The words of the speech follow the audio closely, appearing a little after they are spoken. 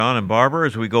John and Barbara,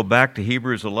 as we go back to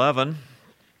Hebrews 11,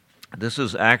 this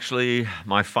is actually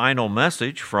my final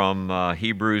message from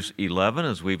Hebrews 11,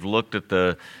 as we've looked at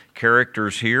the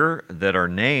characters here that are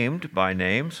named by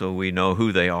name, so we know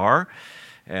who they are.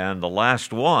 And the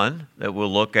last one that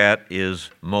we'll look at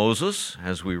is Moses,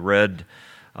 as we read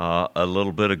a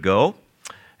little bit ago.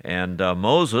 And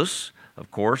Moses,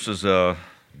 of course, is a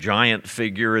giant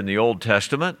figure in the Old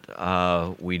Testament.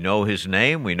 We know his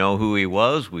name, we know who he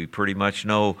was, we pretty much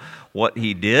know what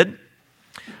he did.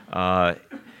 We're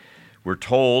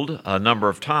told a number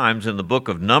of times in the book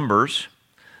of Numbers,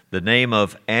 the name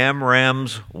of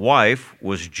Amram's wife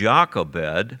was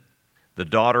Jochebed, the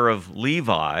daughter of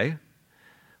Levi,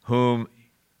 whom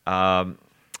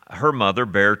her mother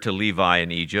bare to Levi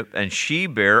in Egypt, and she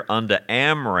bare unto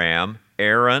Amram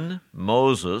Aaron,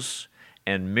 Moses,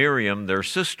 and Miriam, their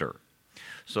sister.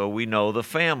 So we know the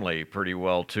family pretty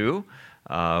well, too.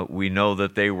 We know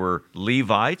that they were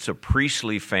Levites, a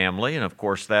priestly family, and of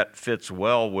course that fits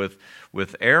well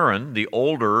with Aaron, the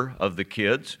older of the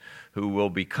kids, who will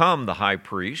become the high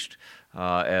priest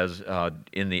as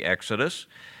in the Exodus.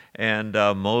 And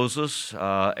Moses,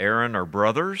 Aaron are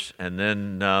brothers, and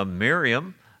then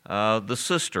Miriam, the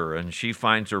sister, and she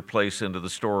finds her place into the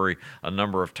story a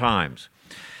number of times.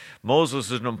 Moses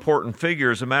is an important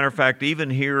figure. As a matter of fact, even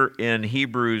here in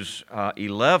Hebrews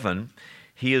 11,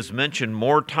 he is mentioned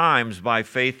more times by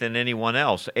faith than anyone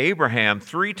else. Abraham,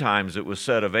 3 times it was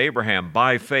said of Abraham,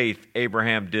 by faith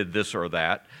Abraham did this or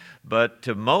that. But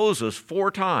to Moses,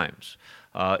 4 times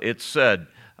it's said,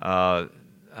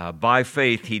 by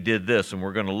faith he did this. And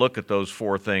we're going to look at those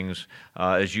 4 things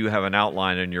as you have an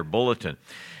outline in your bulletin.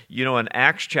 You know, in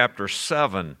Acts chapter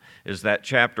 7 is that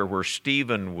chapter where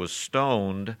Stephen was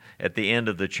stoned at the end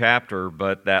of the chapter,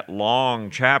 but that long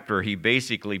chapter, he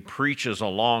basically preaches a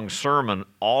long sermon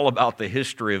all about the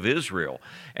history of Israel.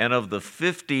 And of the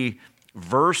 50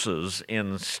 verses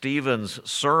in Stephen's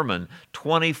sermon,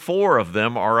 24 of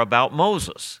them are about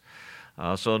Moses.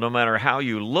 So no matter how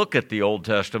you look at the Old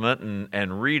Testament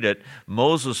and read it,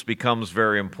 Moses becomes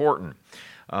very important.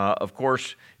 Of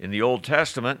course, in the Old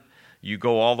Testament, you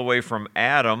go all the way from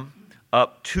Adam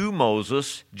up to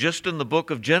Moses just in the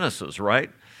book of Genesis, right?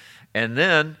 And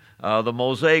then the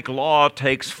Mosaic Law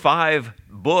takes 5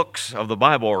 books of the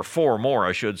Bible, or 4 more,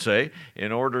 I should say,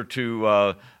 in order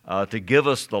to give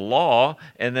us the law.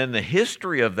 And then the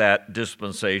history of that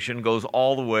dispensation goes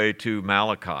all the way to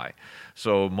Malachi.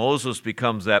 So Moses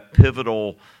becomes that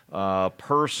pivotal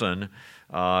person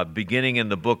beginning in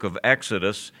the book of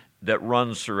Exodus that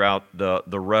runs throughout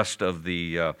the rest of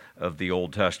the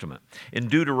Old Testament. In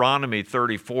Deuteronomy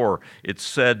 34, it's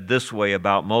said this way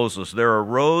about Moses: there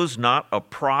arose not a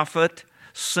prophet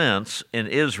since in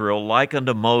Israel like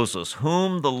unto Moses,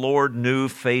 whom the Lord knew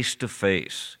face to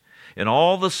face. In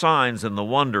all the signs and the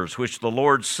wonders which the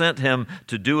Lord sent him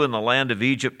to do in the land of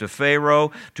Egypt to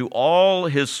Pharaoh, to all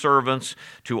his servants,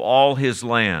 to all his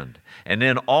land. And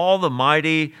in all the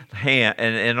mighty hand,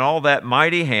 and in all that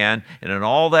mighty hand, and in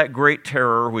all that great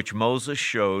terror which Moses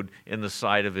showed in the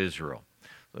sight of Israel.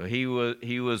 So he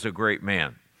was a great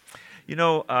man. You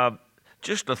know,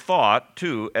 just a thought,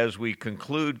 too, as we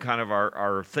conclude kind of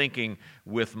our thinking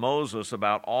with Moses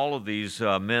about all of these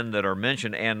men that are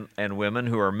mentioned and women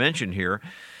who are mentioned here.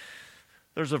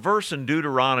 There's a verse in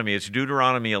Deuteronomy, it's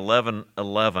Deuteronomy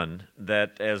 11:11,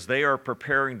 that as they are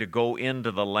preparing to go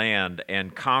into the land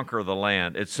and conquer the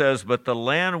land, it says, "But the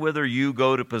land whither you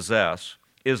go to possess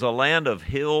is a land of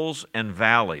hills and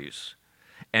valleys,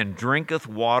 and drinketh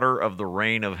water of the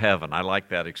rain of heaven." I like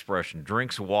that expression,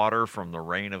 drinks water from the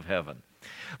rain of heaven.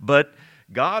 But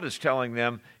God is telling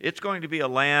them it's going to be a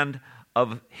land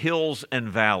of hills and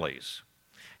valleys.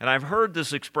 And I've heard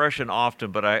this expression often,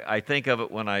 but I think of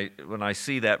it when I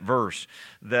see that verse,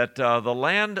 that the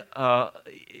land,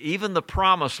 even the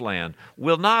promised land,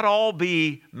 will not all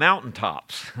be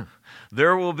mountaintops.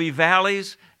 There will be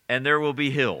valleys and there will be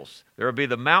hills. There will be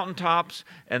the mountaintops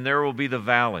and there will be the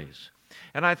valleys.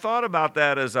 And I thought about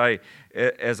that as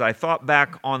I thought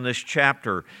back on this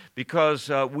chapter,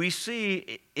 because we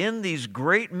see in these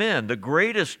great men, the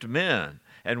greatest men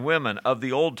and women of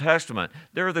the Old Testament,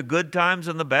 there are the good times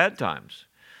and the bad times.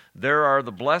 There are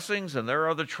the blessings and there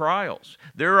are the trials.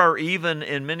 There are even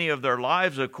in many of their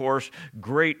lives, of course,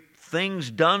 great things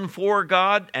done for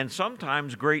God and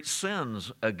sometimes great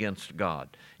sins against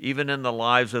God, even in the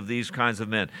lives of these kinds of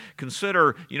men.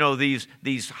 Consider,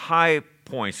 these high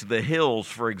points, the hills,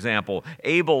 for example,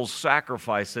 Abel's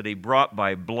sacrifice that he brought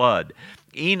by blood,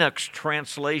 Enoch's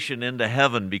translation into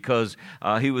heaven because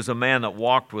he was a man that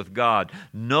walked with God,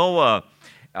 Noah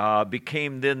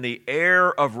became then the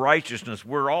heir of righteousness.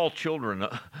 We're all children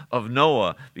of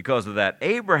Noah because of that.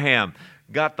 Abraham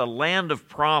got the land of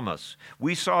promise.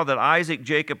 We saw that Isaac,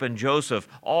 Jacob, and Joseph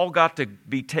all got to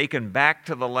be taken back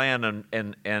to the land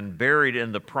and buried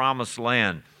in the promised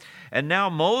land. And now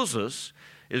Moses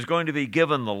is going to be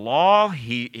given the law.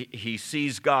 He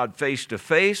sees God face to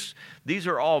face. These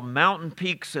are all mountain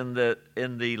peaks in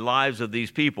the lives of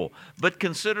these people. But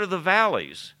consider the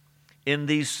valleys in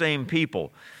these same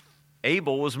people.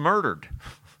 Abel was murdered,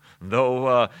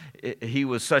 though he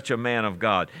was such a man of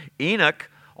God. Enoch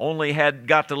only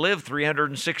got to live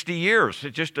 360 years.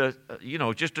 Just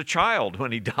a child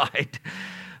when he died.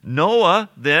 Noah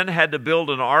then had to build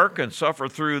an ark and suffer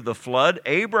through the flood.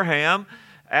 Abraham,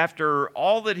 after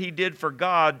all that he did for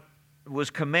God, was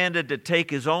commanded to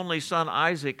take his only son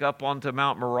Isaac up onto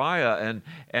Mount Moriah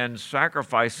and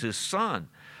sacrifice his son.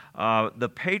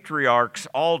 The patriarchs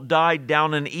all died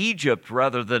down in Egypt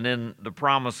rather than in the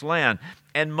promised land.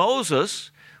 And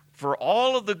Moses, for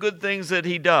all of the good things that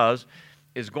he does,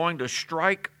 is going to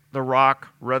strike the rock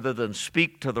rather than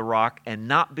speak to the rock and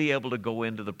not be able to go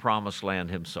into the promised land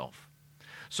himself.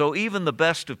 So even the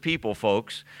best of people,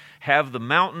 folks, have the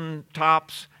mountain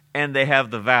tops and they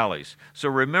have the valleys. So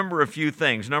remember a few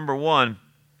things. Number one,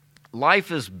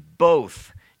 life is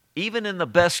both, even in the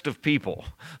best of people.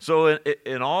 So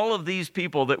in all of these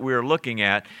people that we're looking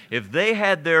at, if they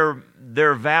had their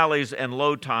valleys and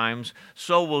low times,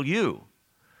 so will you.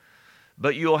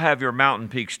 But you'll have your mountain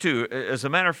peaks too. As a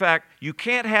matter of fact, you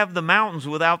can't have the mountains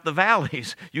without the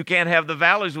valleys. You can't have the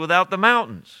valleys without the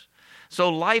mountains. So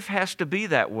life has to be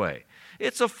that way.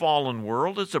 It's a fallen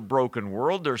world. It's a broken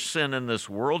world. There's sin in this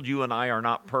world. You and I are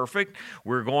not perfect.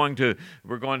 We're going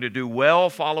to do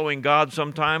well following God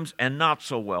sometimes and not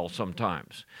so well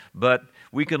sometimes. But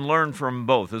we can learn from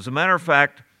both. As a matter of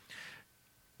fact,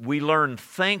 we learn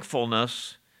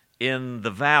thankfulness in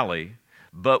the valley,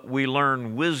 but we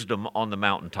learn wisdom on the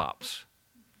mountaintops.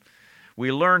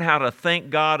 We learn how to thank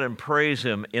God and praise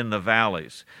Him in the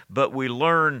valleys, but we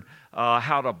learn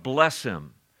how to bless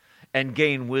Him and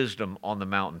gain wisdom on the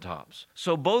mountaintops.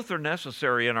 So both are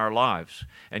necessary in our lives,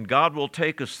 and God will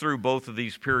take us through both of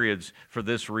these periods for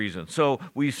this reason. So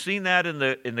we've seen that in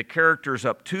the characters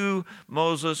up to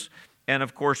Moses, and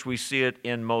of course we see it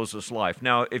in Moses' life.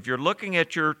 Now, if you're looking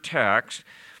at your text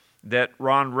that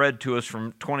Ron read to us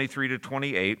from 23 to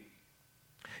 28,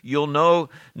 you'll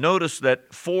notice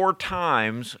that 4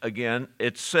 times, again,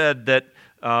 it's said that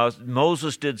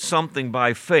Moses did something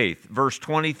by faith. Verse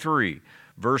 23,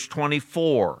 verse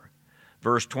 24,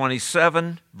 verse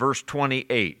 27, verse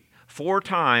 28. 4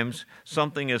 times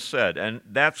something is said, and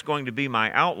that's going to be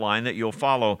my outline that you'll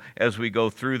follow as we go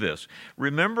through this.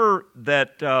 Remember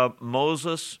that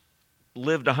Moses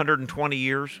lived 120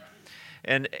 years?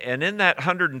 And in that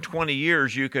 120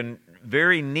 years, you can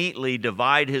very neatly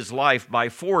divide his life by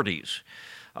 40s.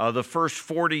 The first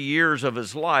 40 years of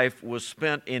his life was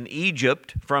spent in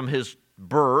Egypt from his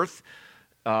birth,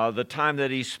 the time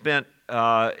that he spent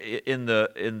in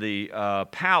the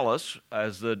palace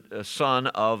as the son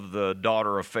of the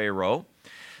daughter of Pharaoh.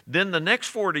 Then the next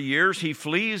 40 years, he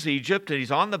flees Egypt, and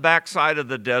he's on the backside of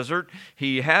the desert.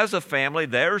 He has a family.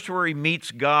 There's where he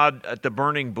meets God at the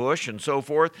burning bush and so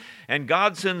forth. And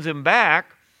God sends him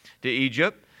back to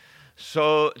Egypt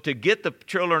so to get the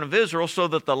children of Israel, so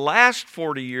that the last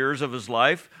 40 years of his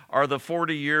life are the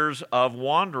 40 years of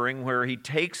wandering, where he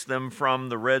takes them from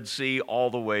the Red Sea all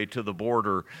the way to the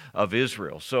border of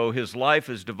Israel. So his life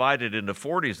is divided into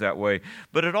 40s that way.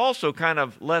 But it also kind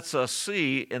of lets us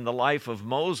see in the life of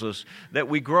Moses that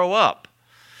we grow up.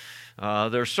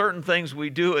 There are certain things we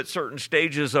do at certain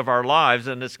stages of our lives,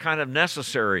 and it's kind of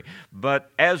necessary. But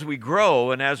as we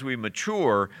grow and as we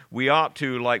mature, we ought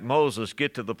to, like Moses,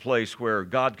 get to the place where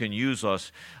God can use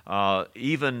us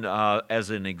even as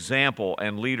an example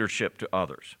and leadership to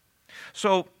others.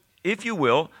 So, if you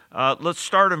will, let's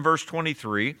start in verse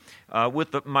 23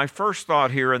 with my first thought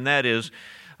here, and that is,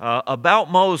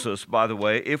 about Moses, by the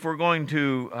way, if we're going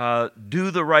to do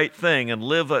the right thing and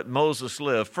live what Moses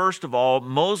lived, first of all,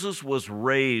 Moses was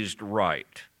raised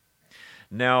right.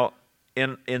 Now,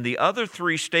 in the other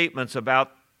 3 statements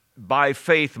about by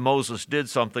faith Moses did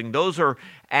something, those are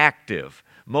active.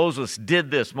 Moses did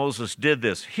this, Moses did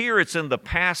this. Here it's in the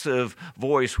passive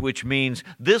voice, which means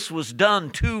this was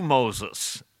done to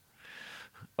Moses.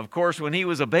 Of course, when he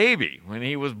was a baby, when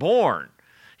he was born,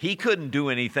 he couldn't do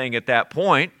anything at that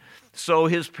point, so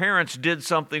his parents did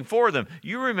something for them.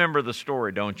 You remember the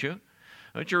story, don't you?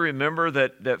 Don't you remember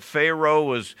that Pharaoh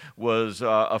was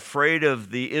afraid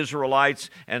of the Israelites,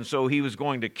 and so he was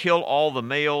going to kill all the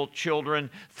male children,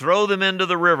 throw them into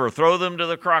the river, throw them to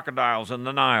the crocodiles in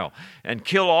the Nile, and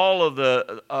kill all of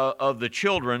the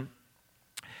children.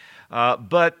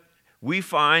 But we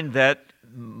find that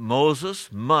Moses'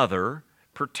 mother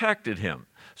protected him.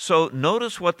 So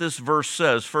notice what this verse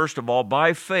says. First of all,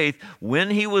 by faith,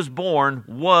 when he was born,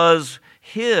 was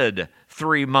hid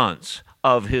 3 months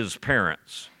of his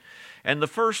parents. And the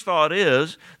first thought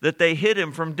is that they hid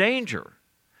him from danger.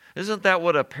 Isn't that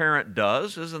what a parent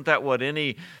does? Isn't that what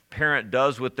any parent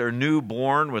does with their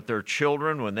newborn, with their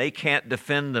children, when they can't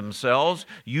defend themselves?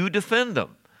 You defend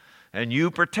them, and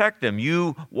you protect them.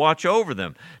 You watch over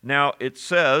them. Now, it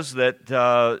says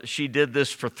that she did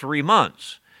this for 3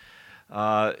 months.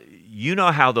 You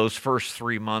know how those first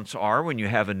 3 months are when you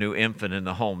have a new infant in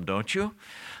the home, don't you?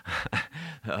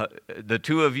 The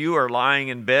two of you are lying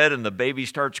in bed and the baby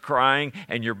starts crying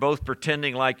and you're both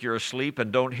pretending like you're asleep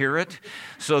and don't hear it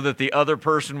so that the other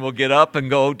person will get up and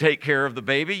go take care of the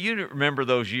baby. You remember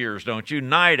those years, don't you?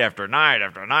 Night after night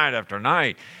after night after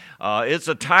night. It's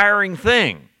a tiring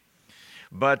thing.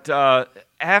 But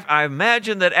I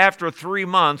imagine that after 3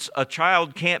 months, a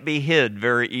child can't be hid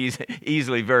very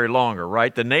easily very longer,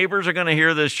 right? The neighbors are going to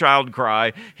hear this child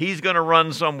cry. He's going to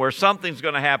run somewhere. Something's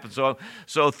going to happen.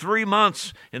 So 3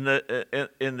 months in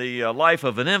the life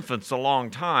of an infant's a long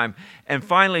time. And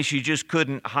finally, she just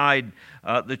couldn't hide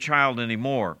the child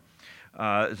anymore.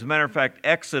 As a matter of fact,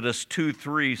 Exodus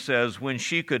 2:3 says, when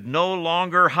she could no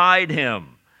longer hide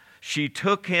him, she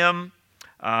took him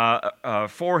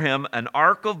for him an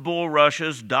ark of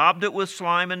bulrushes, daubed it with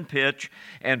slime and pitch,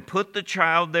 and put the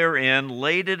child therein,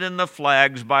 laid it in the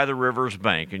flags by the river's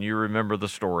bank. And you remember the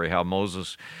story, how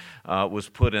Moses was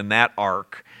put in that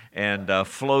ark and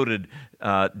floated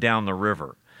down the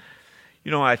river. You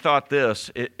know, I thought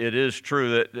this, it is true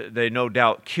that they no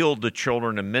doubt killed the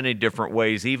children in many different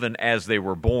ways, even as they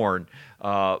were born.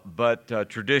 But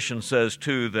tradition says,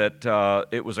 too, that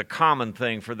it was a common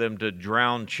thing for them to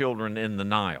drown children in the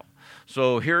Nile.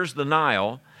 So here's the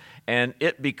Nile, and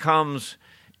it becomes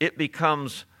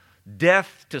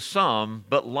death to some,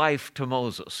 but life to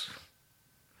Moses.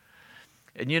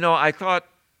 And, you know, I thought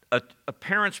a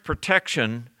parent's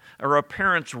protection or a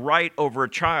parent's right over a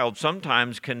child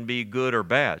sometimes can be good or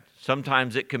bad.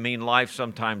 Sometimes it can mean life,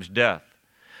 sometimes death.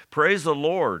 Praise the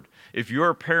Lord if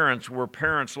your parents were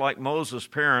parents like Moses'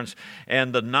 parents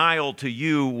and the Nile to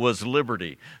you was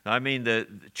liberty. I mean, the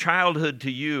childhood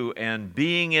to you and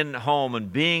being in home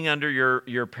and being under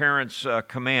your parents'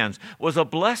 commands was a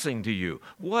blessing to you.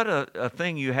 What a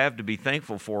thing you have to be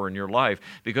thankful for in your life,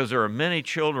 because there are many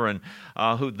children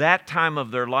who that time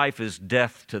of their life is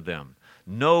death to them.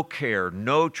 No care,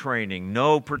 no training,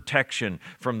 no protection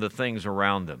from the things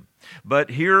around them.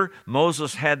 But here,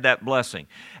 Moses had that blessing.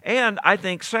 And I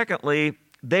think, secondly,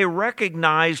 they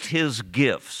recognized his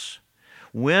gifts.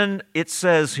 When it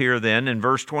says here then in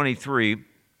verse 23,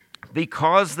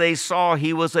 because they saw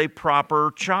he was a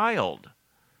proper child.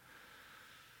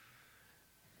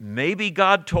 Maybe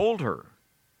God told her.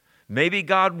 Maybe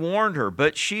God warned her,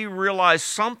 but she realized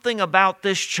something about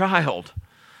this child.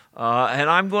 And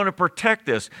I'm going to protect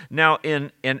this. Now,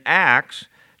 in Acts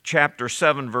chapter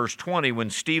 7, verse 20, when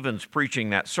Stephen's preaching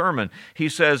that sermon, he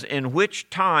says, in which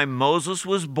time Moses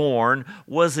was born,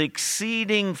 was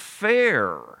exceeding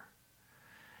fair,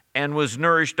 and was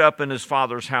nourished up in his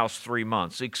father's house 3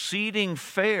 months. Exceeding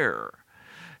fair.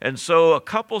 And so a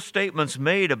couple statements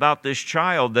made about this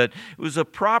child, that it was a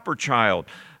proper child.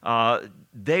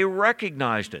 They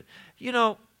recognized it. You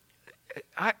know,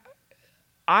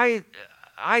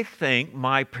 I think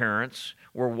my parents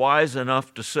were wise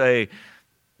enough to say,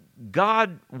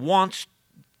 God wants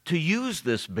to use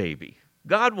this baby.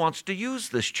 God wants to use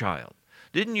this child.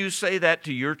 Didn't you say that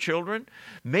to your children?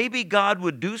 Maybe God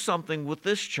would do something with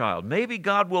this child. Maybe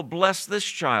God will bless this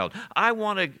child. I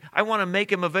want to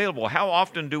make him available. How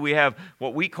often do we have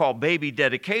what we call baby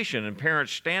dedication, and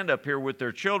parents stand up here with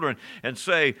their children and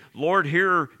say, Lord,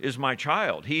 here is my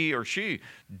child. He or she,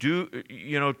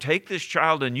 take this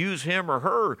child and use him or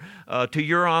her to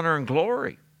your honor and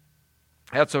glory.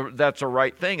 That's a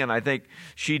right thing, and I think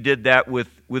she did that with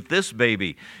this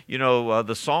baby. You know,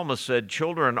 the psalmist said,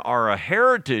 children are a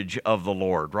heritage of the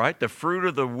Lord, right? The fruit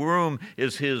of the womb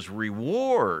is his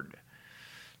reward.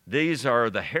 These are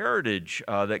the heritage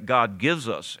that God gives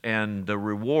us and the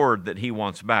reward that he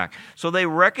wants back. So they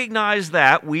recognize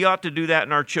that. We ought to do that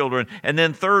in our children. And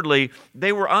then thirdly,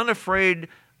 they were unafraid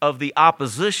of the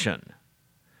opposition.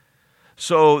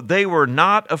 So they were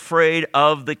not afraid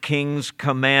of the king's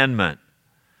commandment.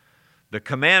 The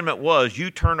commandment was,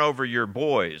 you turn over your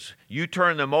boys. You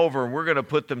turn them over and we're going to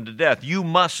put them to death. You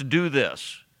must do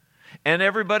this. And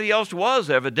everybody else was,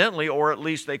 evidently, or at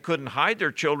least they couldn't hide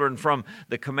their children from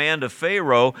the command of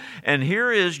Pharaoh. And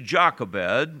here is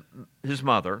Jochebed, his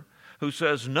mother, who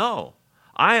says, no,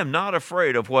 I am not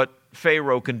afraid of what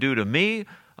Pharaoh can do to me.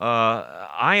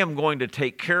 I am going to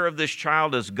take care of this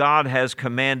child as God has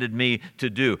commanded me to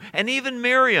do. And even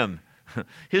Miriam,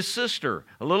 his sister,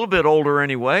 a little bit older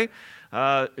anyway,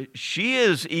 she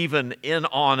is even in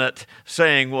on it,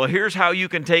 saying, well, here's how you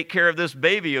can take care of this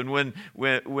baby. And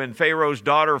when Pharaoh's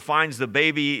daughter finds the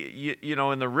baby,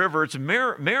 in the river, it's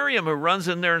Miriam who runs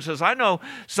in there and says, I know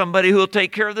somebody who will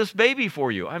take care of this baby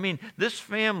for you. I mean, this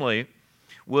family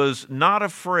was not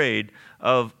afraid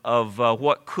of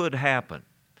what could happen.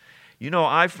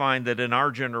 I find that in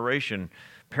our generation,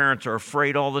 parents are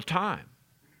afraid all the time.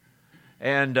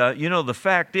 And, the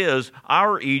fact is,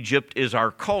 our Egypt is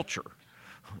our culture.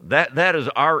 That is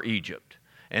our Egypt.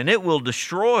 And it will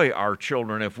destroy our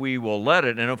children if we will let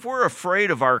it. And if we're afraid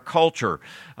of our culture,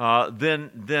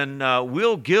 then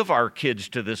we'll give our kids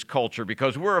to this culture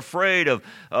because we're afraid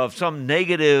of some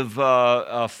negative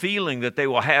feeling that they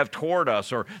will have toward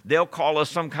us, or they'll call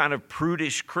us some kind of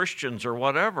prudish Christians or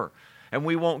whatever. And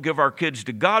we won't give our kids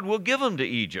to God, we'll give them to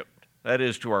Egypt. That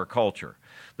is, to our culture.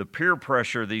 The peer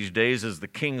pressure these days is the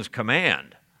king's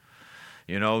command.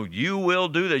 You will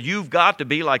do that. You've got to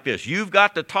be like this. You've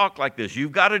got to talk like this.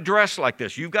 You've got to dress like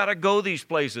this. You've got to go these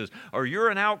places, or you're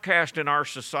an outcast in our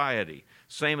society.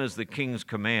 Same as the king's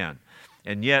command.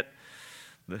 And yet,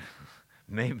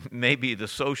 maybe the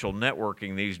social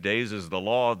networking these days is the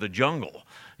law of the jungle.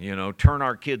 Turn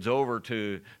our kids over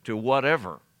to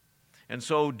whatever. And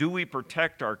so do we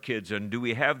protect our kids, and do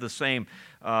we have the same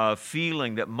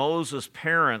feeling that Moses'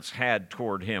 parents had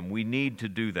toward him? We need to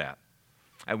do that.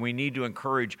 And we need to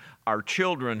encourage our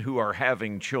children who are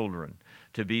having children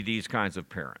to be these kinds of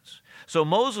parents. So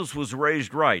Moses was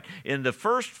raised right. In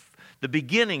the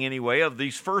beginning anyway, of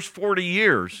these first 40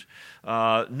 years,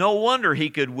 no wonder he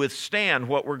could withstand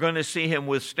what we're going to see him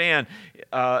withstand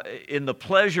in the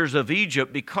pleasures of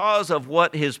Egypt because of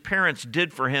what his parents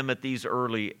did for him at these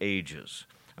early ages.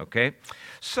 Okay?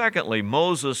 Secondly,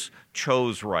 Moses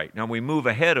chose right. Now we move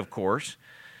ahead, of course,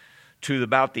 to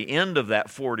about the end of that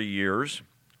 40 years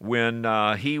when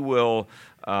he will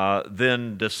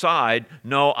then decide,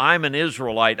 no, I'm an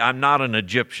Israelite, I'm not an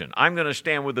Egyptian. I'm going to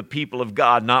stand with the people of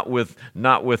God, not with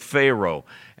Pharaoh.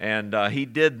 And he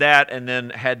did that and then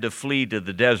had to flee to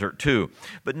the desert too.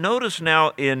 But notice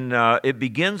now it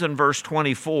begins in verse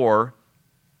 24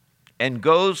 and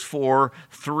goes for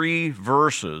 3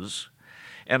 verses.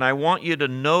 And I want you to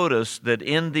notice that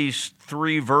in these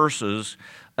 3 verses,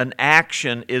 an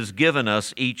action is given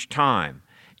us each time.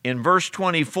 In verse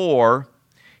 24,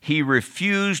 he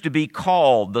refused to be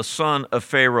called the son of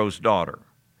Pharaoh's daughter.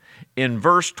 In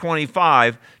verse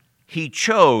 25, he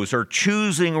chose, or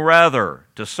choosing rather,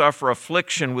 to suffer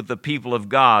affliction with the people of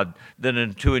God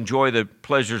than to enjoy the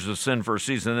pleasures of sin for a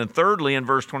season. And thirdly, in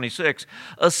verse 26,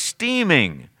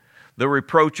 esteeming the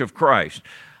reproach of Christ.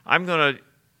 I'm going to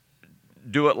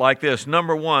do it like this.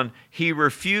 Number 1, he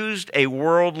refused a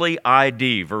worldly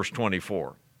ID, verse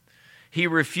 24. He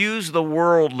refused the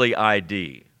worldly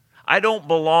ID. I don't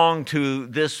belong to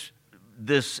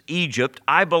this Egypt.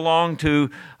 I belong to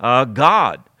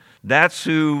God. That's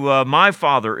who my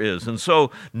Father is. And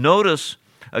so notice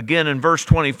again in verse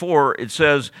 24, it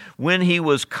says, when he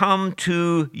was come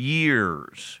to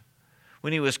years.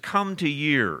 When he was come to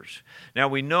years. Now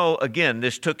we know, again,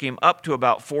 this took him up to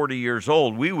about 40 years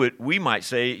old. We might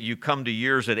say you come to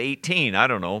years at 18, I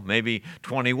don't know, maybe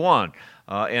 21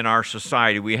 in our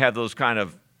society. We have those kind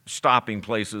of stopping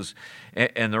places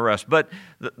and the rest. But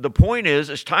the point is,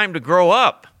 it's time to grow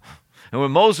up. And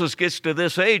when Moses gets to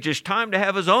this age, it's time to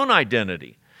have his own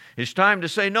identity. It's time to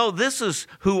say, no, this is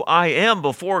who I am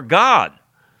before God.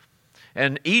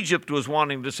 And Egypt was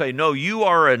wanting to say, no, you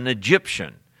are an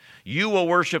Egyptian. You will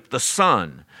worship the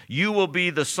sun. You will be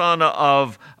the son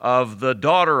of the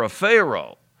daughter of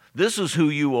Pharaoh. This is who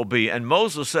you will be. And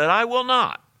Moses said, I will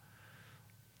not.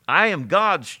 I am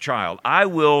God's child. I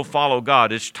will follow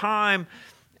God. It's time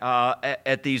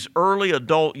at these early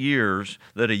adult years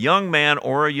that a young man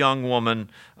or a young woman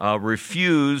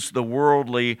refuse the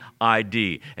worldly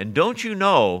ID. And don't you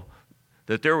know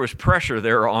that there was pressure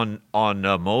there on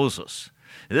Moses?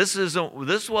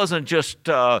 This wasn't just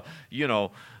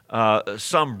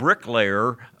some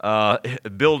bricklayer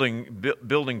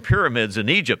building pyramids in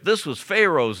Egypt. This was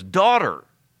Pharaoh's daughter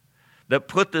that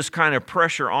put this kind of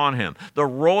pressure on him. The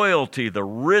royalty, the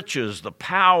riches, the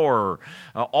power,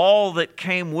 all that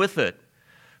came with it.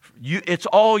 It's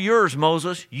all yours,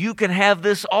 Moses. You can have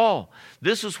this all.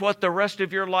 This is what the rest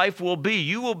of your life will be.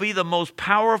 You will be the most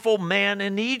powerful man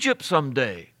in Egypt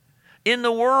someday, in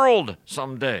the world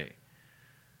someday.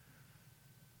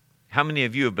 How many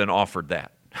of you have been offered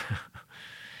that?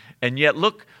 And yet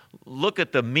look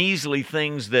at the measly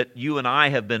things that you and I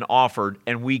have been offered,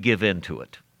 and we give in to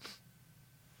it.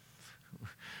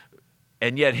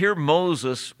 And yet here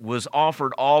Moses was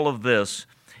offered all of this,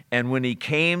 and when he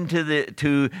came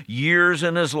to years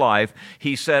in his life,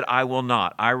 he said, I will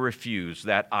not. I refuse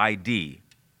that ID.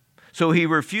 So he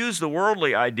refused the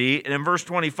worldly ID, and in verse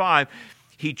 25,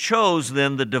 he chose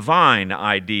then the divine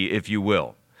ID, if you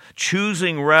will,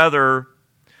 choosing rather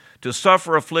to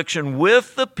suffer affliction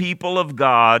with the people of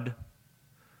God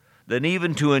than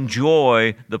even to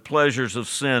enjoy the pleasures of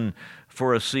sin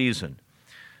for a season.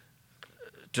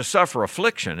 To suffer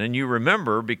affliction, and you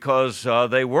remember, because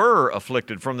they were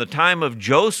afflicted from the time of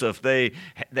Joseph. They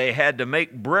had to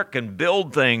make brick and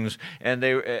build things, and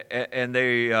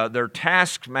their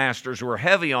taskmasters were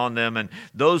heavy on them, and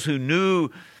those who knew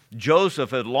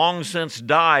Joseph had long since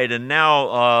died, and now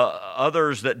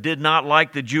others that did not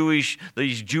like these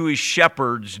Jewish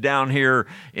shepherds down here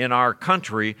in our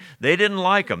country, they didn't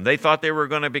like them. They thought they were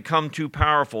going to become too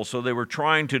powerful, so they were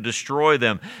trying to destroy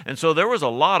them. And so there was a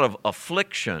lot of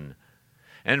affliction.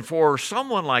 And for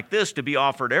someone like this to be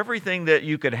offered everything that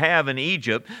you could have in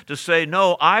Egypt, to say,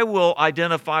 no, I will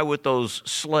identify with those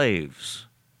slaves.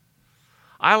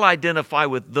 I'll identify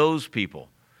with those people.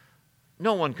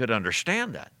 No one could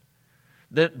understand that.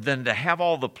 Than to have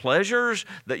all the pleasures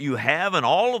that you have in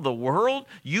all of the world,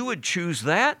 you would choose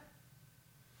that?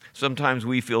 Sometimes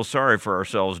we feel sorry for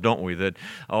ourselves, don't we? That,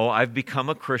 I've become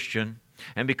a Christian,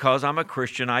 and because I'm a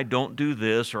Christian, I don't do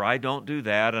this or I don't do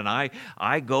that, and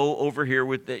I go over here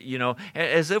with the,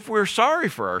 as if we're sorry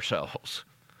for ourselves.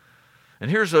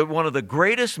 And here's one of the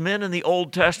greatest men in the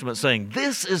Old Testament saying,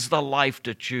 this is the life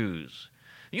to choose.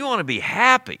 You want to be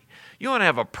happy. You want to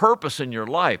have a purpose in your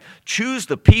life. Choose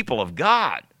the people of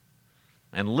God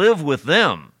and live with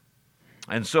them.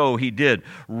 And so he did,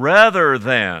 rather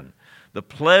than the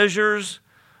pleasures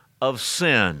of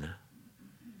sin.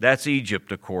 That's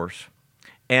Egypt, of course.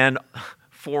 And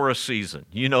for a season.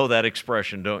 You know that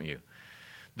expression, don't you?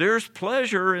 There's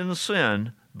pleasure in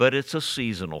sin, but it's a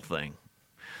seasonal thing.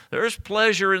 There's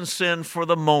pleasure in sin for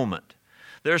the moment.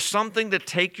 There's something to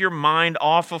take your mind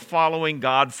off of following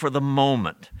God for the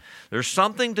moment. There's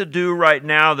something to do right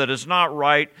now that is not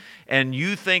right, and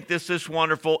you think this is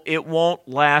wonderful. It won't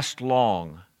last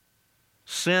long.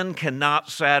 Sin cannot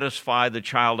satisfy the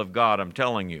child of God, I'm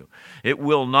telling you. It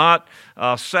will not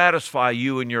satisfy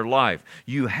you in your life.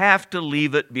 You have to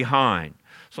leave it behind.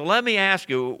 So let me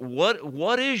ask you,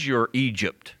 what is your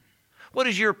Egypt? What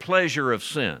is your pleasure of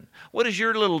sin? What is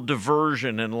your little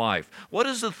diversion in life? What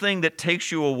is the thing that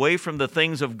takes you away from the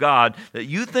things of God that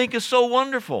you think is so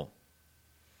wonderful?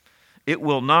 It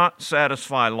will not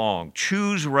satisfy long.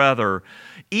 Choose rather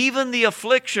even the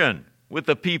affliction with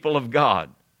the people of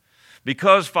God.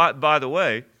 Because, by the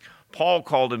way, Paul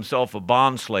called himself a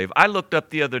bondslave. I looked up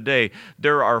the other day,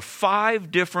 there are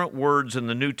 5 different words in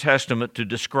the New Testament to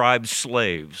describe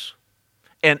slaves.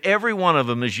 And every one of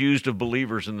them is used of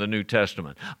believers in the New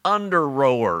Testament. Under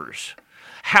rowers,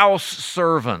 house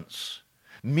servants,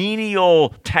 menial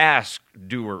task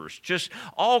doers, just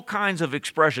all kinds of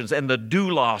expressions. And the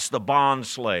doulos, the bond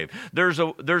slave. There's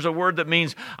a word that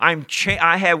means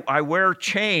I wear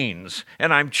chains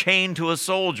and I'm chained to a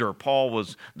soldier. Paul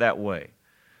was that way.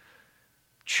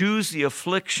 Choose the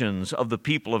afflictions of the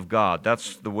people of God.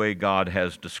 That's the way God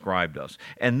has described us.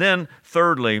 And then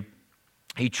thirdly,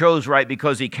 he chose right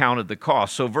because he counted the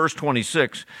cost. So verse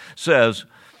 26 says,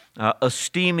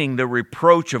 esteeming the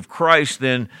reproach of Christ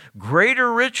then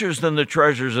greater riches than the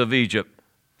treasures of Egypt.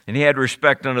 And he had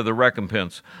respect unto the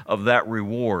recompense of that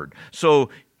reward. So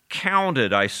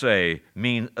counted, I say,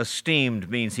 esteemed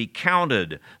means he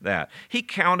counted that. He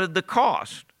counted the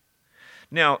cost.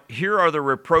 Now, here are the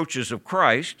reproaches of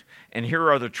Christ, and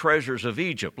here are the treasures of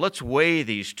Egypt. Let's weigh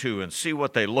these two and see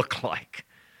what they look like.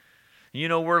 You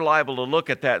know, we're liable to look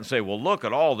at that and say, well, look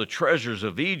at all the treasures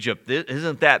of Egypt.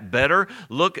 Isn't that better?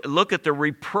 Look at the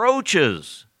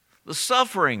reproaches, the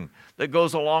suffering that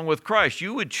goes along with Christ.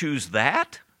 You would choose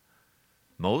that?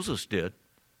 Moses did.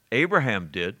 Abraham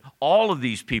did. All of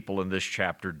these people in this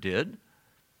chapter did.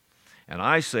 And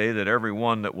I say that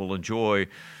everyone that will enjoy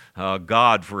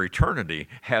God for eternity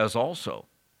has also.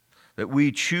 That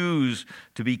we choose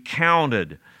to be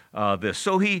counted this.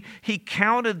 So he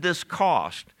counted this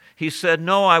cost. He said,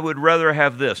 no, I would rather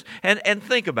have this. And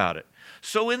think about it.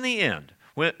 So in the end,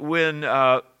 when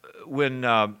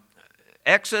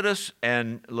Exodus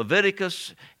and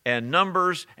Leviticus and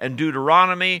Numbers and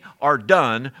Deuteronomy are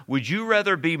done, would you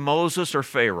rather be Moses or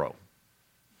Pharaoh?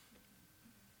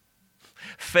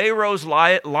 Pharaoh's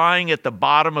lying at the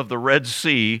bottom of the Red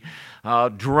Sea,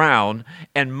 drowned,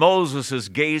 and Moses is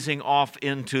gazing off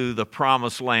into the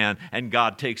promised land, and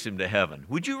God takes him to heaven.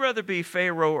 Would you rather be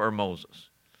Pharaoh or Moses?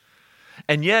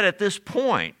 And yet at this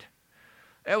point,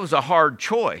 that was a hard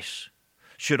choice.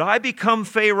 Should I become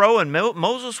Pharaoh? And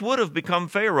Moses would have become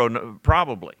Pharaoh,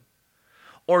 probably.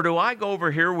 Or do I go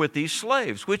over here with these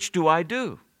slaves? Which do I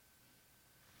do?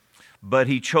 But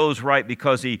he chose right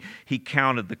because he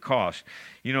counted the cost.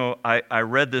 You know, I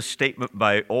read this statement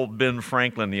by old Ben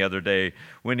Franklin the other day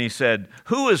when he said,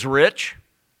 "Who is rich?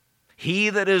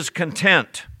 He that is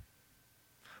content."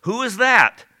 Who is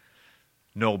that?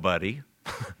 Nobody.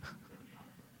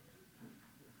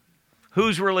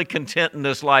 Who's really content in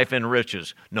this life in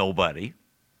riches? Nobody.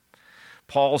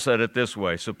 Paul said it this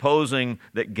way, "Supposing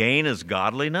that gain is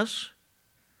godliness,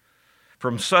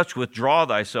 from such withdraw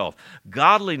thyself."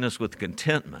 Godliness with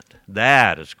contentment,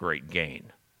 that is great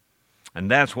gain.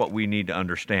 And that's what we need to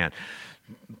understand.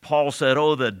 Paul said,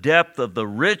 "Oh, the depth of the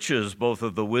riches, both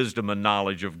of the wisdom and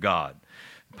knowledge of God."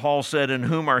 Paul said, "In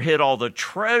whom are hid all the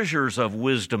treasures of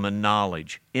wisdom and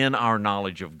knowledge," in our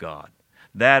knowledge of God.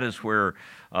 That is where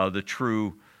the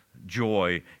true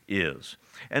joy is.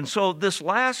 And so this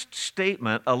last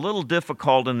statement, a little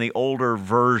difficult in the older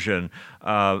version,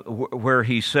 where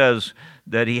he says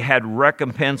that he had respect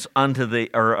unto the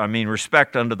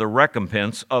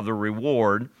recompense of the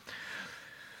reward.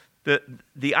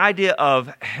 The idea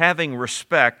of having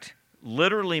respect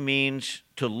literally means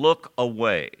to look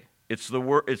away. It's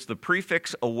the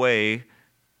prefix away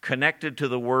connected to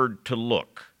the word to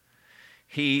look.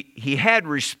 He had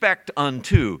respect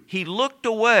unto. He looked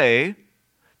away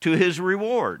to his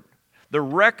reward. The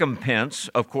recompense,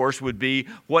 of course, would be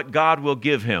what God will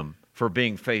give him for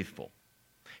being faithful.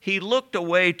 He looked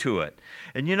away to it.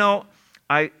 And you know,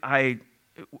 I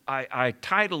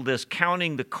titled this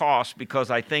 "Counting the Cost"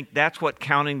 because I think that's what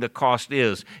counting the cost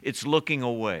is. It's looking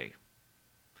away.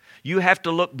 You have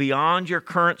to look beyond your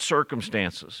current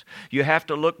circumstances. You have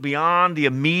to look beyond the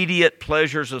immediate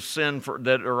pleasures of sin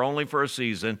that are only for a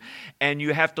season, and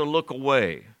you have to look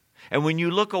away. And when you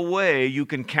look away, you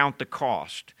can count the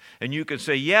cost. And you can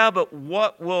say, yeah, but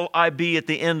what will I be at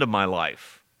the end of my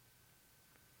life?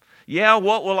 Yeah,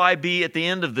 what will I be at the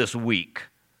end of this week?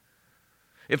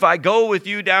 If I go with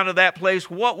you down to that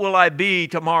place, what will I be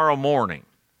tomorrow morning?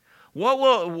 What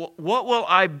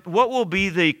will be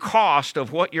the cost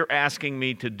of what you're asking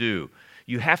me to do?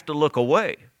 You have to look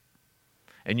away.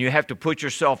 And you have to put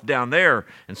yourself down there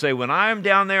and say, when I'm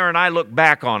down there and I look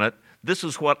back on it, this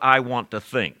is what I want to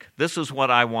think. This is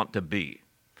what I want to be.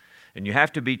 And you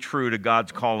have to be true to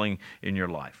God's calling in your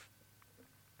life.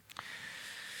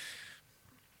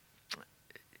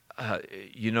 I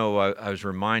was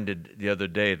reminded the other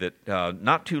day that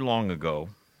not too long ago,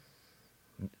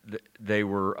 they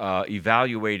were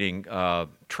evaluating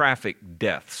traffic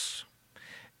deaths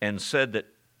and said that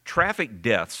traffic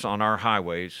deaths on our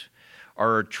highways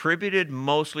are attributed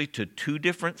mostly to two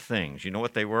different things. You know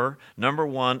what they were? Number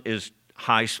one is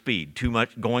high speed,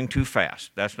 going too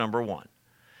fast. That's number one.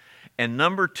 And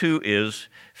number two is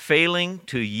failing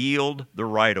to yield the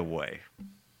right-of-way.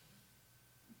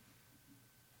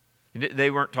 They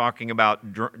weren't talking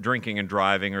about drinking and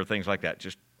driving or things like that,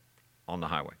 just on the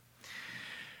highway.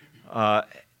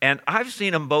 And I've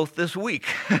seen them both this week.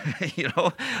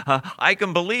 I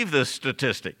can believe this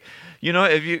statistic. You know,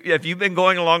 if you've been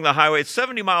going along the highway, it's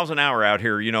 70 miles an hour out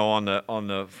here, on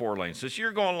the 4 lanes. So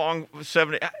you're going along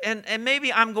 70, and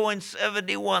maybe I'm going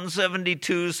 71,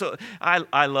 72. So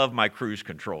I love my cruise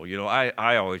control.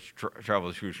 I always travel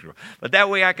with cruise control, but that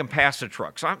way I can pass the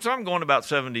truck. So I'm going about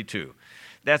 72.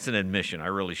 That's an admission. I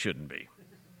really shouldn't be.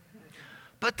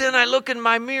 But then I look in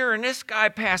my mirror and this guy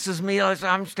passes me as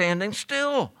I'm standing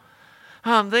still.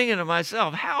 I'm thinking to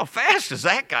myself, how fast has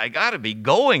that guy got to be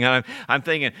going? And I'm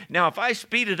thinking, now if I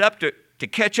speed it up to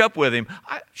catch up with him,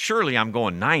 surely I'm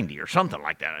going 90 or something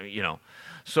like that,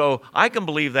 So I can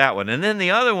believe that one. And then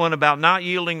the other one about not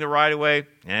yielding the right of way,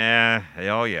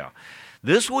 yeah.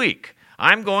 This week,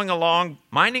 I'm going along,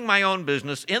 minding my own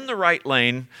business in the right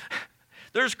lane.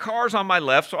 There's cars on my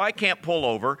left, so I can't pull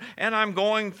over, and I'm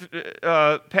going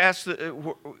past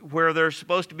where they're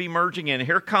supposed to be merging in.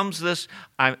 Here comes this,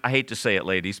 I hate to say it,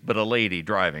 ladies, but a lady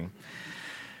driving.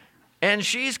 And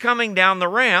she's coming down the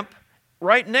ramp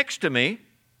right next to me.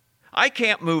 I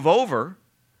can't move over.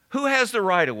 Who has the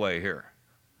right of way here?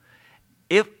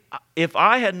 If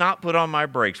I had not put on my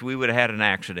brakes, we would have had an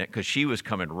accident because she was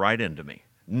coming right into me.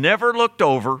 Never looked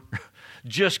over.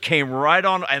 just came right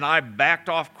on, and I backed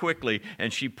off quickly,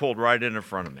 and she pulled right in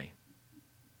front of me.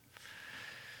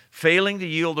 Failing to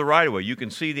yield the right of way. You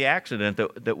can see the accident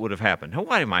that would have happened. Now,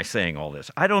 why am I saying all this?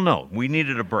 I don't know. We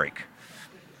needed a break.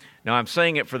 Now, I'm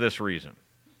saying it for this reason.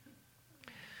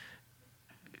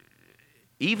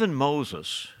 Even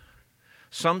Moses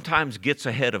sometimes gets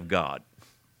ahead of God.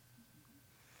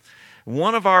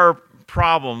 One of our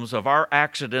problems of our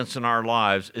accidents in our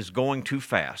lives is going too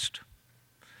fast.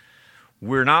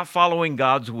 We're not following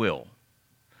God's will.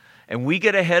 And we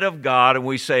get ahead of God and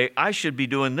we say, I should be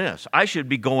doing this. I should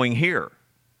be going here.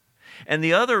 And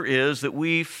the other is that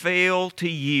we fail to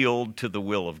yield to the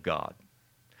will of God.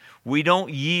 We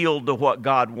don't yield to what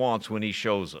God wants when He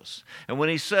shows us. And when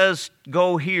He says,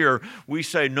 go here, we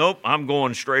say, nope, I'm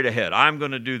going straight ahead. I'm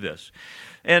going to do this.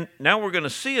 And now we're going to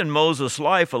see in Moses'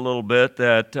 life a little bit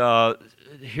that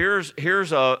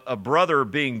here's a brother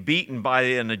being beaten by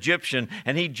an Egyptian,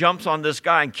 and he jumps on this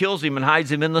guy and kills him and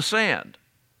hides him in the sand.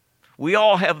 We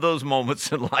all have those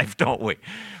moments in life, don't we?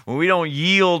 When we don't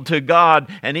yield to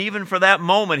God, and even for that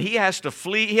moment, he has to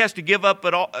flee. He has to give up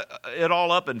it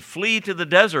all up and flee to the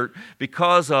desert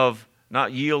because of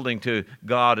not yielding to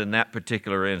God in that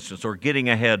particular instance or getting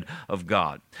ahead of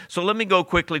God. So let me go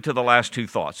quickly to the last two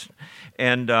thoughts.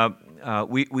 And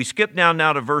we skip down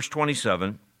now to verse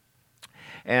 27.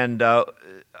 And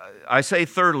I say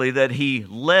thirdly that he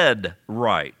led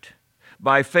right.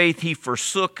 By faith he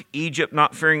forsook Egypt,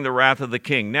 not fearing the wrath of the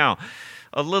king. Now,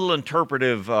 a little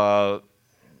interpretive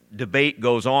debate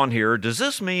goes on here. Does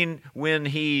this mean when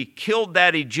he killed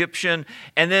that Egyptian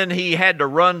and then he had to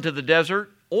run to the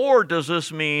desert? Or does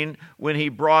this mean when he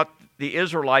brought the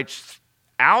Israelites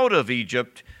out of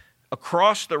Egypt,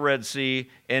 across the Red Sea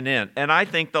and in? And I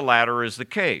think the latter is the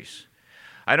case.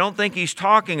 I don't think he's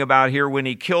talking about here when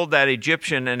he killed that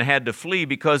Egyptian and had to flee,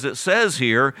 because it says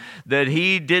here that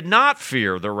he did not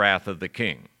fear the wrath of the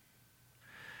king.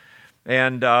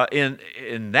 And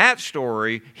in that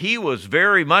story, he was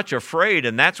very much afraid,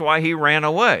 and that's why he ran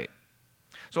away.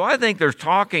 So I think they're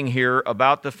talking here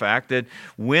about the fact that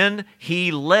when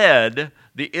he led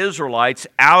the Israelites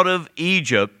out of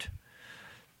Egypt,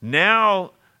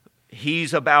 now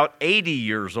he's about 80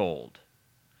 years old.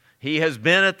 He has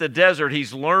been at the desert.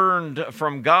 He's learned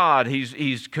from God.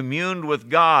 He's communed with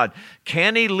God.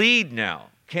 Can he lead now?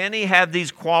 Can he have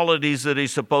these qualities that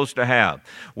he's supposed to have?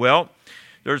 Well,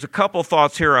 there's a couple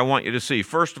thoughts here I want you to see.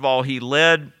 First of all, he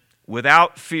led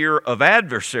without fear of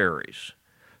adversaries.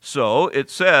 So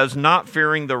it says, not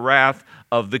fearing the wrath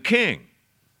of the king.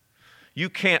 You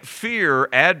can't fear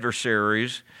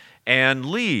adversaries and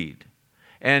lead.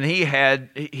 And he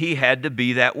had to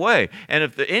be that way. And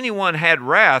if anyone had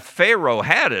wrath, Pharaoh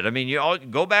had it. I mean, you all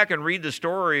go back and read the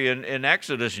story in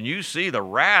Exodus, and you see the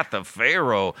wrath of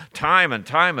Pharaoh time and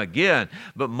time again.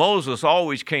 But Moses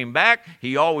always came back.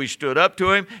 He always stood up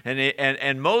to him.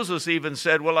 And Moses even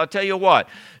said, well, I'll tell you what,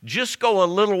 just go a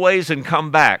little ways and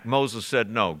come back. Moses said,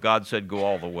 no. God said, go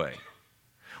all the way.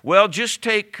 Well, just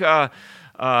take...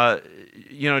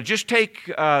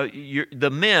 the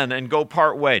men and go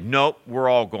part way. Nope, we're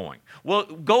all going. Well,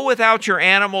 go without your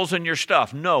animals and your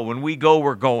stuff. No, when we go,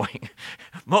 we're going.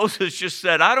 Moses just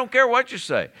said, I don't care what you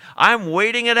say. I'm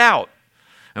waiting it out.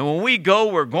 And when we go,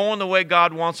 we're going the way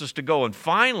God wants us to go. And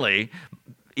finally,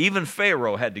 even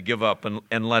Pharaoh had to give up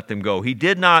and let them go. He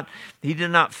did not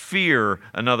fear,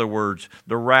 in other words,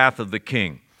 the wrath of the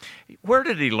king. Where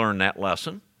did he learn that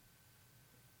lesson?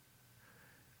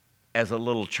 As a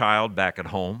little child back at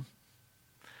home,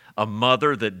 a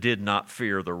mother that did not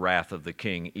fear the wrath of the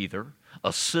king either,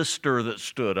 a sister that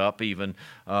stood up even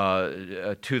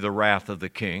to the wrath of the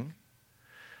king.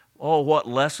 Oh, what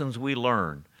lessons we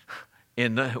learn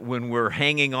when we're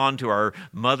hanging on to our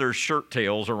mother's shirt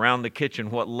tails around the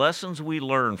kitchen, what lessons we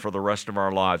learn for the rest of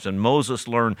our lives. And Moses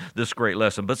learned this great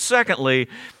lesson. But secondly,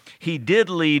 he did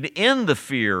lead in the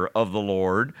fear of the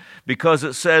Lord, because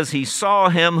it says he saw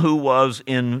him who was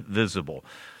invisible.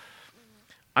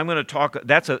 I'm going to talk,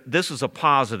 this is a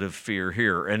positive fear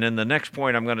here. And in the next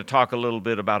point, I'm going to talk a little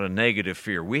bit about a negative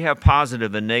fear. We have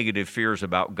positive and negative fears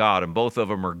about God, and both of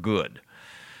them are good.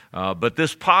 But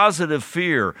this positive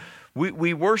fear,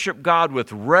 we worship God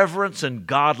with reverence and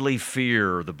godly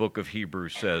fear, the book of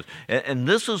Hebrews says. And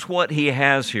this is what he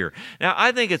has here. Now,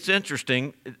 I think it's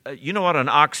interesting. You know what an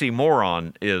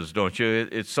oxymoron is, don't you?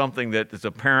 It's something that is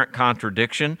apparent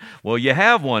contradiction. Well, you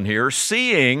have one here,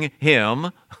 seeing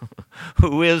him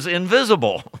who is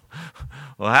invisible.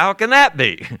 Well, how can that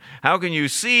be? How can you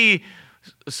see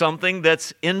something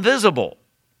that's invisible?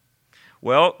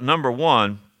 Well, number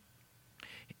one,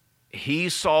 he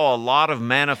saw a lot of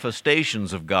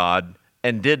manifestations of God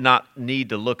and did not need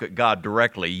to look at God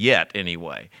directly yet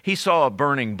anyway. He saw a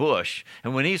burning bush,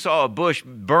 and when he saw a bush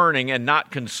burning and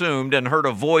not consumed and heard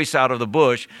a voice out of the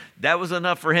bush, that was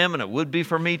enough for him, and it would be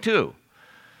for me too.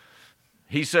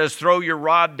 He says, throw your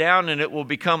rod down and it will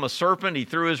become a serpent. He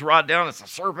threw his rod down, it's a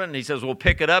serpent, and he says, well,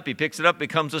 pick it up. He picks it up,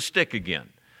 becomes a stick again.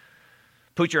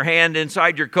 Put your hand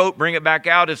inside your coat, bring it back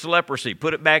out, it's leprosy.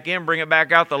 Put it back in, bring it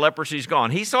back out, the leprosy's gone.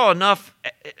 He saw enough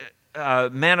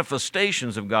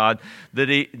manifestations of God that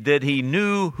he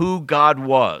knew who God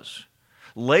was.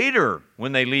 Later,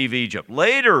 when they leave Egypt,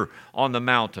 later on the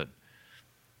mountain,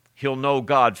 he'll know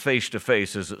God face to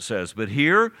face, as it says. But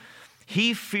here,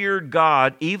 he feared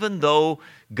God even though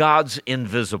God's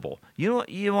invisible. You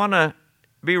want to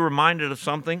be reminded of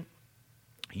something?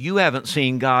 You haven't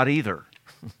seen God either.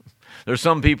 There's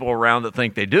some people around that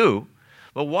think they do,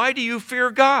 but why do you fear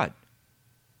God?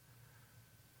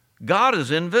 God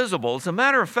is invisible. As a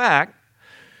matter of fact,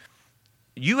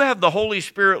 you have the Holy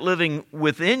Spirit living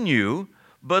within you,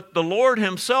 but the Lord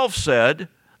himself said,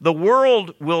 the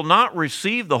world will not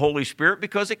receive the Holy Spirit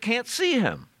because it can't see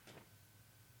him.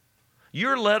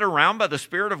 You're led around by the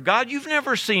Spirit of God. You've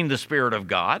never seen the Spirit of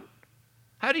God.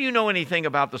 How do you know anything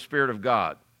about the Spirit of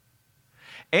God?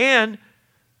 And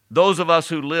those of us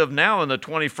who live now in the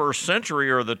 21st century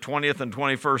or the 20th and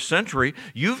 21st century,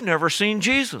 you've never seen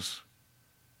Jesus.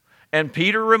 And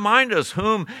Peter reminds us,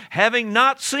 whom having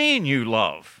not seen you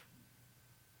love.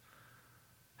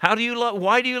 How do you love?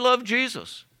 Why do you love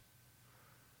Jesus?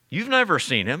 You've never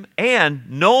seen him, and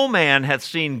no man hath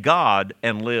seen God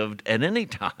and lived at any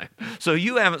time. So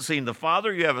you haven't seen the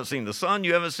Father, you haven't seen the Son,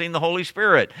 you haven't seen the Holy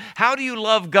Spirit. How do you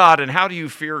love God and how do you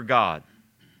fear God?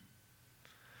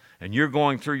 And you're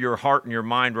going through your heart and your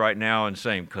mind right now and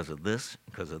saying, because of this,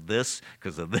 because of this,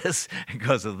 because of this,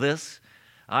 because of this.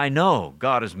 I know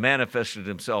God has manifested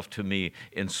himself to me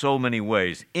in so many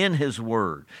ways, in his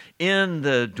word, in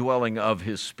the dwelling of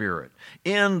his Spirit,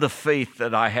 in the faith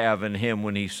that I have in him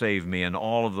when he saved me, and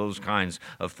all of those kinds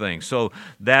of things. So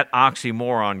that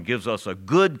oxymoron gives us a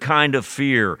good kind of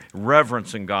fear,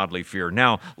 reverence and godly fear.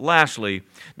 Now, lastly,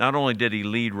 not only did he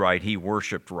lead right, he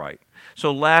worshiped right.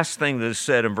 So last thing that is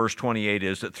said in verse 28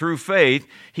 is that through faith,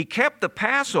 he kept the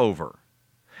Passover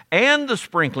and the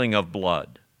sprinkling of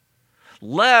blood,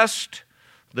 lest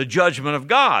the judgment of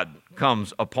God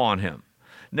comes upon him.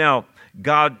 Now,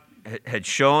 God had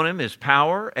shown him his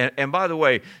power. And by the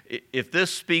way, if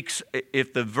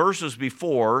the verses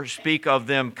before speak of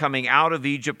them coming out of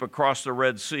Egypt across the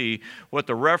Red Sea, what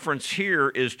the reference here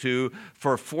is to,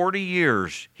 for 40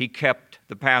 years he kept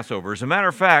the Passover. As a matter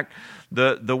of fact,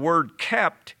 the word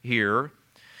kept here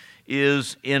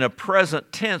is in a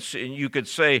present tense, and you could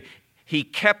say he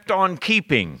kept on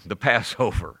keeping the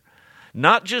Passover.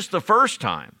 Not just the first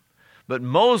time, but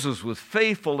Moses was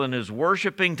faithful in his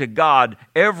worshiping to God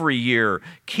every year,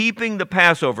 keeping the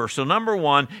Passover. So number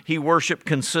one, he worshiped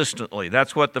consistently.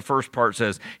 That's what the first part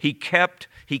says. He kept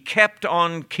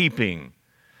on keeping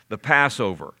the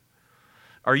Passover.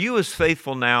 Are you as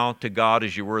faithful now to God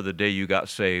as you were the day you got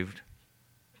saved?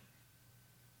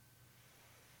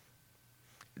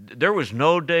 There was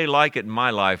no day like it in my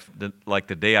life like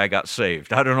the day I got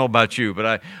saved. I don't know about you,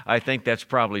 but I think that's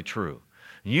probably true.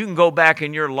 You can go back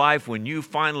in your life when you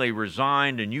finally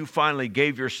resigned and you finally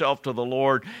gave yourself to the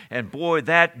Lord, and boy,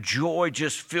 that joy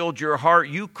just filled your heart.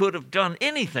 You could have done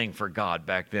anything for God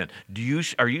back then.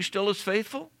 Are you still as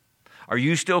faithful? Are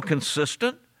you still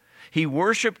consistent? He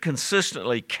worshiped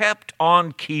consistently, kept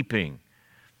on keeping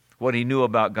what he knew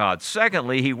about God.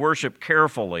 Secondly, he worshiped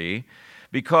carefully,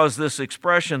 because this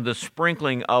expression, the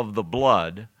sprinkling of the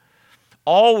blood,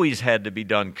 always had to be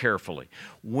done carefully.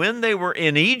 When they were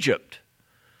in Egypt,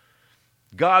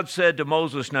 God said to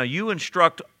Moses, now you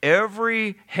instruct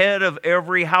every head of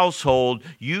every household,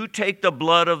 you take the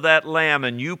blood of that lamb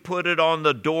and you put it on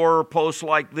the doorpost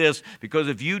like this, because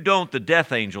if you don't, the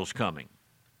death angel's coming.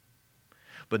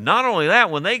 But not only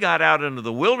that, when they got out into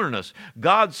the wilderness,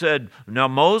 God said, now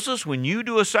Moses, when you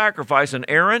do a sacrifice, and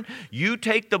Aaron, you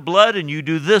take the blood and you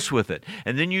do this with it.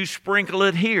 And then you sprinkle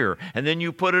it here. And then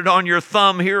you put it on your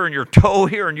thumb here and your toe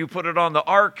here. And you put it on the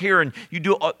ark here. And you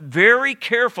do very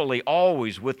carefully,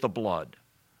 always with the blood.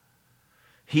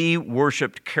 He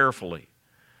worshiped carefully.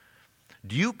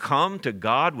 Do you come to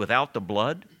God without the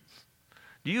blood?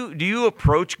 Do you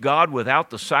approach God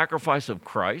without the sacrifice of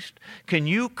Christ? Can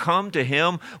you come to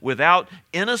him without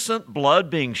innocent blood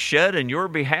being shed in your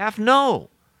behalf? No.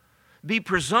 Be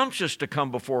presumptuous to come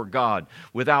before God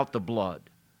without the blood.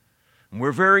 And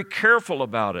we're very careful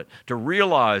about it, to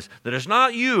realize that it's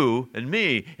not you and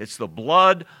me, it's the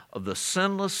blood of the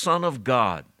sinless Son of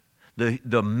God,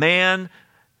 the man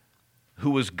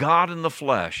who was God in the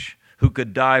flesh, who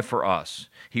could die for us.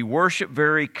 He worshiped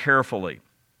very carefully.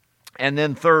 And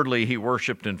then thirdly, he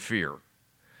worshiped in fear.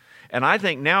 And I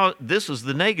think now this is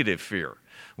the negative fear.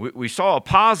 We saw a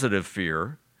positive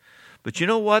fear, but you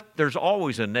know what? There's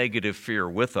always a negative fear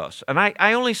with us. And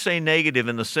I only say negative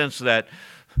in the sense that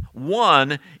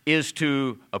one is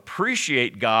to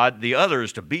appreciate God, the other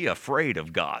is to be afraid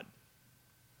of God.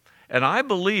 And I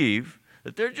believe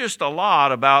that there's just a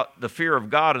lot about the fear of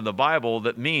God in the Bible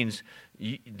that means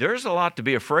there's a lot to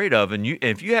be afraid of, and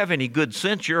if you have any good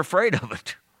sense, you're afraid of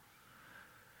it.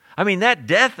 I mean, that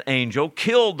death angel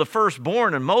killed the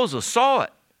firstborn, and Moses saw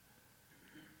it.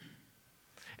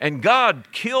 And God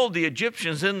killed the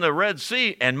Egyptians in the Red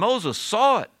Sea, and Moses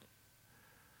saw it.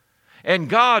 And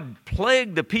God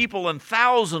plagued the people, and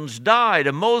thousands died,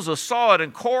 and Moses saw it,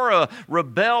 and Korah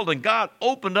rebelled, and God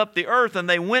opened up the earth, and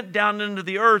they went down into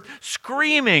the earth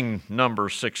screaming,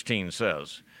 Numbers 16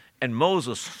 says. And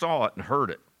Moses saw it and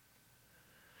heard it.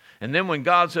 And then when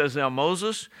God says, now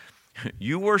Moses,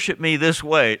 you worship me this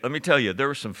way, let me tell you, there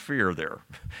was some fear there.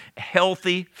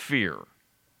 Healthy fear.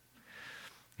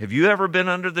 Have you ever been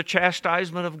under the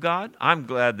chastisement of God? I'm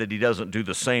glad that he doesn't do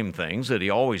the same things that he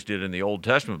always did in the Old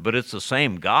Testament, but it's the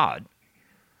same God.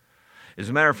 As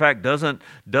a matter of fact, doesn't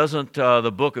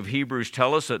the book of Hebrews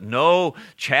tell us that no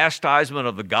chastisement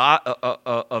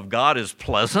of God is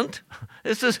pleasant?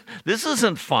 This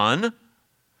isn't fun.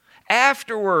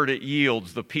 Afterward, it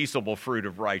yields the peaceable fruit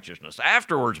of righteousness.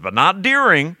 Afterwards, but not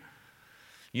during.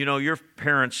 You know, your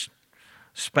parents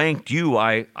spanked you,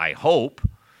 I hope,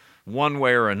 one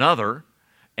way or another,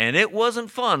 and it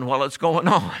wasn't fun while it's going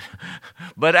on.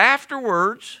 But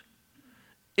afterwards,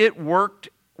 it worked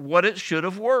what it should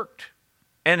have worked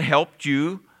and helped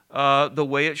you the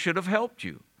way it should have helped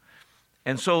you.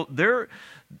 And so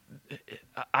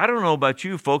I don't know about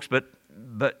you folks, but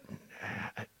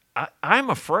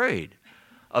I'm afraid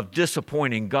of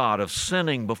disappointing God, of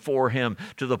sinning before him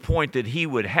to the point that he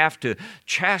would have to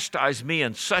chastise me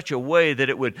in such a way that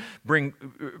it would bring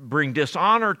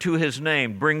dishonor to his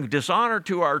name, bring dishonor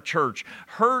to our church,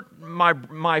 hurt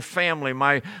my family,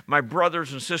 my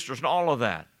brothers and sisters, and all of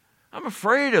that. I'm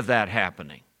afraid of that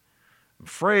happening. I'm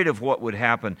afraid of what would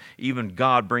happen, even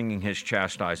God bringing his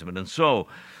chastisement. And so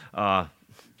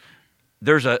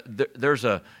there's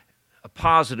a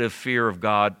positive fear of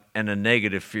God and a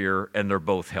negative fear, and they're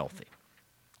both healthy.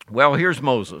 Well, here's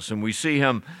Moses, and we see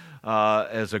him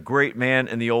as a great man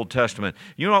in the Old Testament.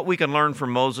 You know what we can learn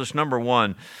from Moses? Number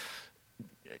one,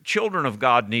 children of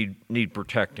God need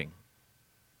protecting,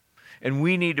 and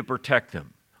we need to protect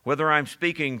them. Whether I'm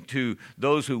speaking to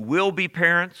those who will be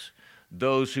parents,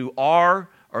 those who are,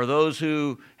 or those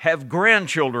who have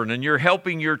grandchildren, and you're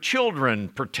helping your children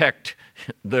protect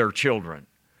their children.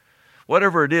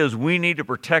 Whatever it is, we need to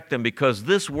protect them because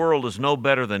this world is no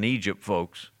better than Egypt,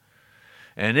 folks.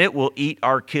 And it will eat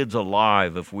our kids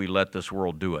alive if we let this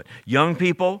world do it. Young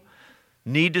people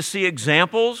need to see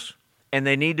examples, and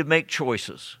they need to make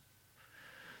choices.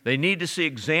 They need to see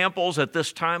examples at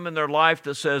this time in their life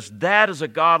that says, that is a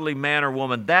godly man or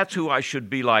woman. That's who I should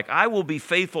be like. I will be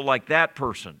faithful like that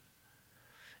person.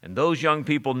 And those young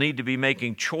people need to be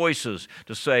making choices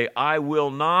to say, I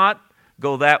will not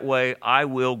go that way, I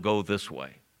will go this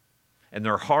way. And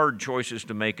they're hard choices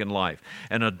to make in life.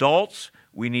 And adults,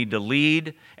 we need to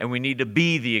lead, and we need to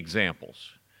be the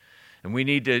examples. And we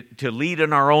need to lead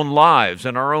in our own lives,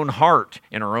 in our own heart,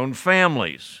 in our own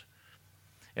families,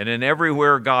 and in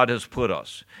everywhere God has put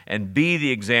us, and be the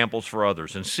examples for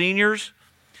others. And seniors,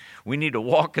 we need to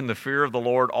walk in the fear of the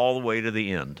Lord all the way to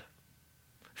the end.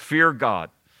 Fear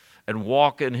God and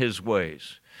walk in his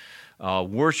ways.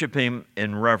 Worship him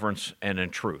in reverence and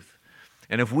in truth.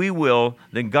 And if we will,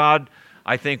 then God,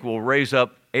 I think, will raise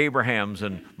up Abraham's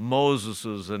and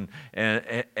Moses's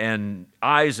and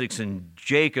Isaac's and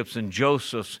Jacob's and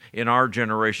Joseph's in our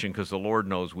generation, because the Lord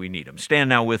knows we need them. Stand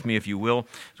now with me, if you will,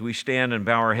 as we stand and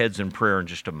bow our heads in prayer in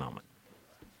just a moment.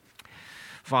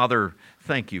 Father,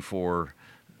 thank you for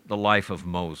the life of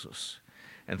Moses.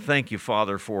 And thank you,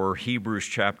 Father, for Hebrews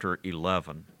chapter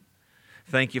 11.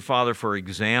 Thank you, Father, for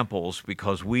examples,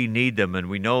 because we need them, and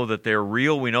we know that they're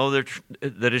real. We know that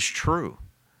it's true.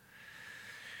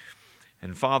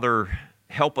 And Father,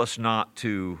 help us not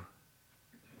to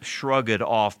shrug it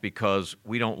off because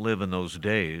we don't live in those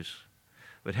days,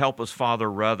 but help us,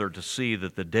 Father, rather to see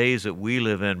that the days that we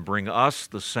live in bring us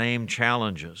the same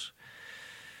challenges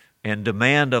and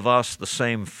demand of us the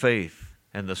same faith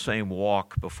and the same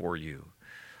walk before you.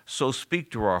 So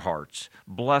speak to our hearts.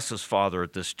 Bless us, Father,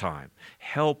 at this time.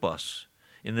 Help us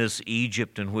in this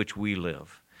Egypt in which we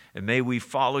live. And may we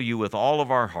follow you with all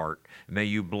of our heart. May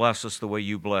you bless us the way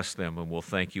you bless them, and we'll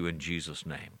thank you in Jesus'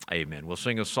 name. Amen. We'll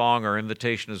sing a song. Our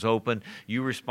invitation is open. You respond.